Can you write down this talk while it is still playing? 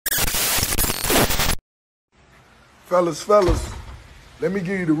Fellas, let me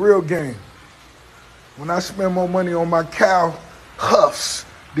give you the real game. When I spend more money on my cow huffs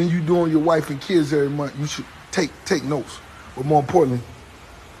than you do on your wife and kids every month, you should take notes. But more importantly,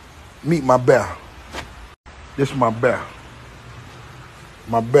 meet my bear. This is my bear.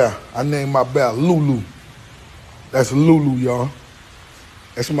 My bear. I named my bear Lulu. That's Lulu, y'all.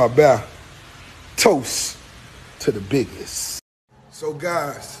 That's my bear. Toast to the biggest. So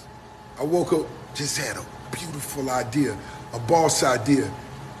guys, I woke up, just had a beautiful idea, a boss idea.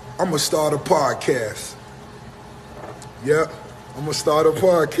 I'm gonna start a podcast. Yep, I'm gonna start a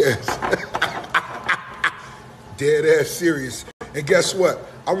podcast. Dead ass serious. And guess what?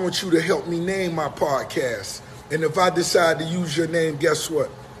 I want you to help me name my podcast. And if I decide to use your name, guess what?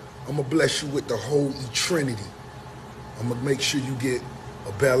 I'm gonna bless you with the whole Trinity. I'm gonna make sure you get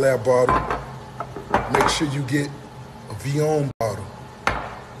a Bel Air bottle. Make sure you get a Vion bottle.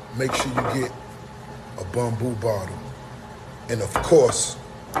 Make sure you get a Bamboo bottle. And of course,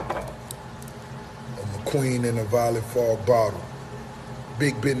 a McQueen and a Violet Fog bottle.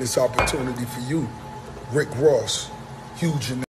 Big business opportunity for you. Rick Ross, huge in